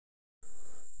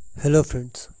Hello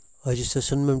friends, आज इस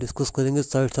session में हम डिस्कस करेंगे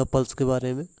साइट्स ऑफ पल्स के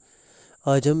बारे में।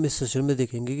 आज हम इस सेशन में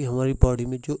देखेंगे कि हमारी बॉडी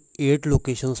में जो 8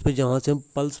 लोकेशंस पे जहाँ से हम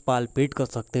पल्स पाल्पेट कर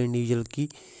सकते हैं इंडिविजुअल की,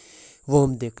 वो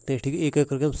हम देखते हैं। ठीक है, एक एक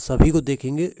करके हम सभी को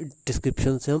देखेंगे।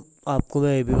 डिस्क्रिप्शन से हम आपको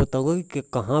मैं ये भी बताऊंगा कि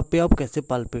कहाँ पे आप कैसे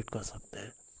पाल्पेट कर सकते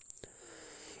हैं।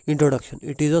 Introduction: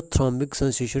 it is a थ्रोम्बिक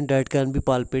sensation that can be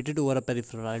पाल्पेटेड over a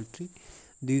peripheral artery.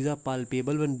 These are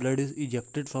palpable when blood is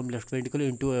ejected from left ventricle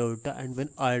into aorta and when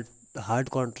heart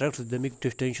contracts, rhythmic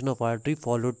distension of artery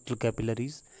followed to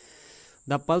capillaries.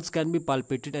 The pulse can be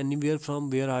palpated anywhere from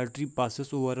where artery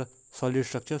passes over a solid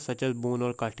structure such as bone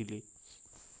or cartilage.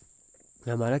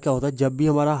 हमारा क्या होता है, जब भी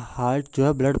हमारा heart जो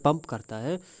है blood pump करता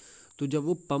है, तो जब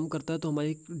वो पंप करता है तो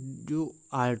हमारी जो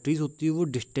आर्टरीज होती है वो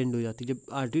डिस्टेंड हो जाती है।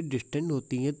 जब आर्टरी डिस्टेंड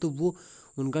होती हैं तो वो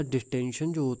उनका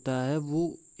डिस्टेंशन जो होता है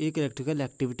वो एक इलेक्ट्रिकल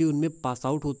एक्टिविटी उनमें पास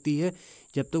आउट होती है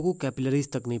जब तक वो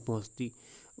कैपिलरीज तक नहीं पहुंचती।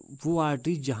 वो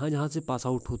आर्टरीज जहाँ जहाँ से पास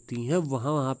आउट होती हैं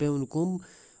वहाँ वहाँ पे उनको हम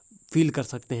फील कर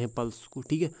सकते हैं पल्स को।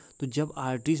 ठीक है, तो जब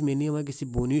आर्टरीज मेनली हमारे किसी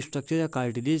बोनी स्ट्रक्चर या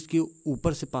कार्टिलेज के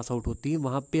ऊपर से पास आउट होती है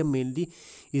वहाँ पे हम मेनली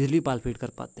इजिली पाल्पेट कर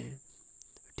पाते हैं।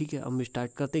 ठीक है, हम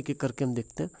स्टार्ट करते हैं, एक एक करके हम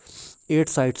देखते हैं। 8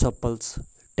 sites of pulse: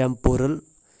 temporal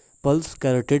pulse,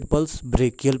 carotid pulse,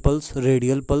 brachial pulse,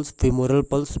 radial pulse, femoral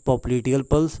pulse, popliteal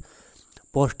pulse,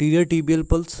 posterior tibial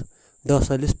pulse,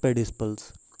 डॉर्सालिस pedis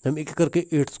pulse. हम एक एक करके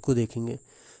 8 को देखेंगे।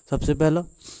 सबसे पहला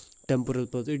temporal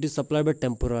pulse, it is supply bye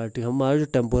temporal artery. हमारा जो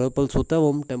टेम्पोरल पल्स होता है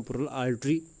वो हम टेम्पोरल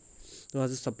आर्टरी वहाँ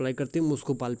से सप्लाई करते हैं, हम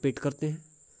उसको पाल्पेट करते हैं।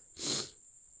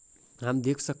 हम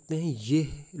देख सकते हैं ये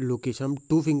लोकेशन, हम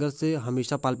 2 फिंगर से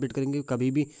हमेशा पाल्पेट करेंगे।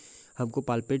 कभी भी हमको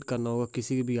पाल्पेट करना होगा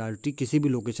किसी भी आर्टरी किसी भी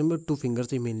लोकेशन में 2 फिंगर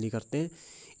से मेनली करते हैं।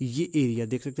 ये एरिया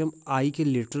देख सकते हैं हम आई के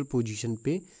लेटरल पोजीशन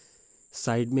पे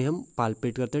साइड में हम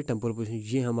पाल्पेट करते हैं टेम्पोरल पोजीशन।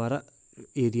 ये हमारा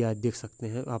एरिया देख सकते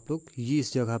हैं आप लोग, ये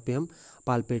इस जगह पे हम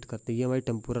पाल्पेट करते हैं। ये हमारी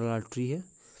टेम्पोरल आर्टरी है,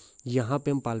 यहाँ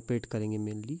पे हम पाल्पेट करेंगे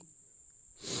मेनली।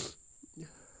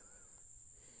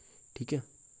 ठीक है,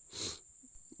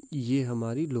 ये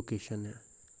हमारी लोकेशन है,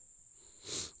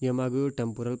 ये हमारा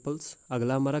टेम्पोरल पल्स।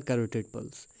 अगला हमारा carotid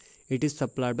pulse, it is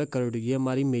supplied by carotid. ये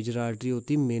हमारी मेजर आर्टरी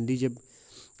होती है। मेनली जब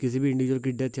किसी भी इंडिविजुअल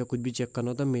की डेथ या कुछ भी चेक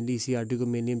करना होता है मेनली इसी आर्टरी को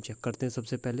मेनली हम चेक करते हैं।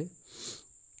 सबसे पहले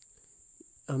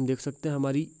हम देख सकते हैं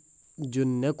हमारी जो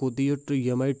नेक होती है तो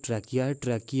ये हमारी ट्रैकिया है,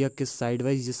 ट्रैकिया के साइड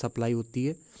वाइज ये सप्लाई होती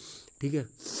है। ठीक है,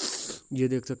 ये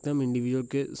देख सकते हैं हम इंडिविजुअल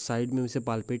के साइड में इसे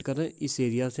पाल्पेट कर रहे हैं। इस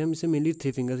एरिया से हम इसे मेनली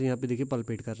 3 फिंगर से यहाँ पे देखिए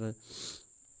पाल्पेट कर रहे हैं,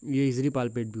 ये इजीली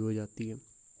पाल्पेट भी हो जाती है।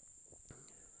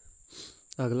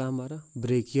 अगला हमारा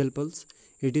brachial pulse,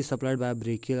 it is supplied by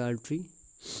brachial artery.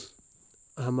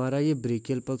 हमारा ये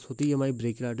ब्रेकियल पल्स होती है, हमारी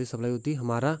ब्रेकियल आर्टरी सप्लाई होती है।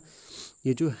 हमारा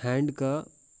ये जो हैंड का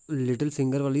लिटिल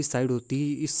फिंगर वाली साइड होती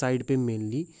है, इस साइड पे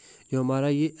मेनली जो हमारा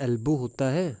ये एल्बो होता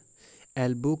है,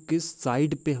 एल्बो के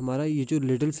साइड पे हमारा ये जो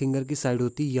लिटिल फिंगर की साइड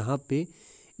होती है, यहाँ पे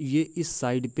ये इस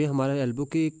साइड पे हमारा एल्बो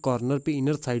के एक कॉर्नर पे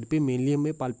इनर साइड पे मेनली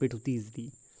हमें पाल्पेट होती है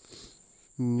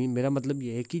इजली। मेरा मतलब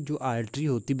ये है कि जो आर्टरी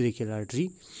होती है ब्रेकियल आर्टरी,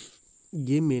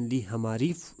 ये मेनली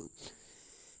हमारी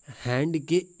हैंड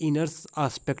के इनर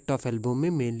एस्पेक्ट ऑफ एल्बो में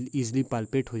मेनली इजली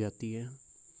पाल्पेट हो जाती है।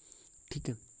 ठीक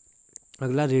है,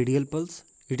 अगला radial pulse,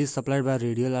 it is supplied by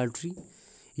radial artery.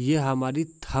 ये हमारी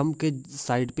थंब के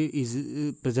साइड पे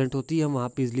प्रेजेंट होती है, हम वहाँ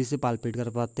पे इजली से पाल्पेट कर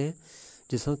पाते हैं,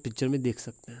 जैसे हम पिक्चर में देख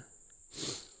सकते हैं।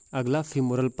 अगला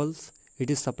femoral pulse,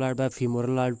 it is supplied by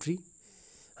femoral artery.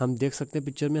 हम देख सकते हैं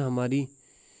पिक्चर में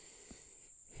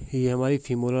ये हमारी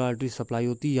फीमोरल आर्टरी सप्लाई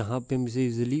होती है, यहाँ पे हम इसे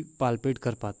इजीली पाल्पेट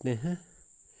कर पाते हैं।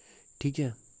 ठीक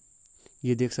है,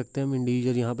 ये देख सकते हैं हम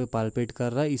इंडिविजुअल यहाँ पे पाल्पेट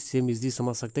कर रहा है, इससे हम इजीली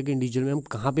समझ सकते हैं कि इंडिविजुअल में हम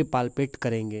कहाँ पे पाल्पेट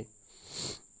करेंगे।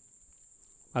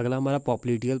 अगला हमारा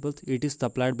popliteal pulse, it is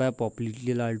supplied by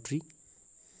popliteal artery.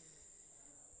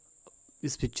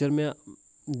 इस पिक्चर में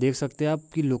देख सकते हैं आप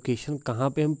कि लोकेशन कहाँ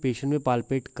पे हम पेशेंट में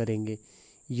पाल्पेट करेंगे।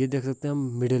 ये देख सकते हैं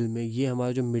हम मिडिल में, ये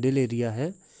हमारा जो मिडिल एरिया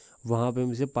है वहाँ पे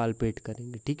हम इसे पाल्पेट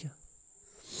करेंगे। ठीक है,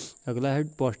 अगला है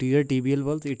posterior tibial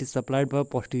pulse, it is supplied by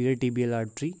posterior tibial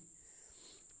artery.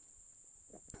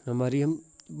 जो हमारी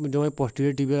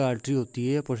पोस्टीरियर टिबियल आर्टरी होती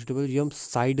है, पोस्टीरियर ये हम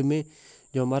साइड में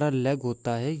जो हमारा लेग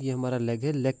होता है, ये हमारा लेग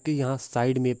है, लेग के यहाँ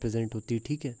साइड में प्रेजेंट होती है।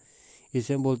 ठीक है,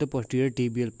 इसे हम बोलते हैं पोस्टीरियर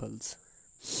टिबियल पल्स।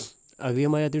 अगली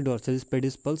हमारी आती है डॉर्सलिस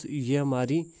पेडिस पल्स, ये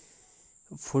हमारी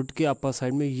फुट के अपर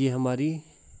साइड में ये हमारी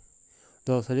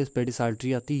डॉर्सलिस पेडिस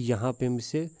आर्टरी आती है, यहाँ पे हम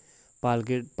इसे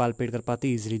पाल्पेट कर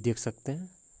पाते इजीली। देख सकते हैं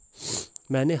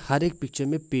मैंने हर एक पिक्चर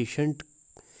में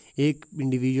एक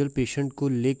इंडिविजुअल पेशेंट को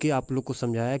लेके आप लोग को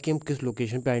समझाया कि हम किस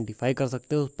लोकेशन पे आइडेंटिफाई कर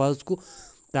सकते हैं उस पल्स को,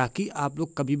 ताकि आप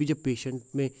लोग कभी भी जब पेशेंट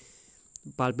में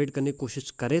पाल्पेट करने की कोशिश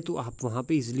करें तो आप वहाँ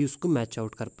पे इजीली उसको मैच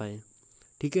आउट कर पाएँ।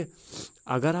 ठीक है।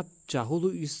 अगर आप चाहो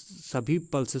तो इस सभी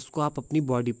पल्सेस को आप अपनी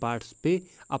बॉडी पार्ट्स पे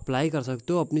अप्लाई कर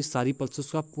सकते हो, अपनी सारी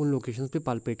पल्सेस को आप उन लोकेशंस पे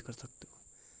पाल्पेट कर सकते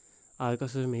हो। आज का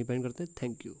सेशन यहीं पे एंड करते हैं।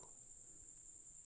 Thank you.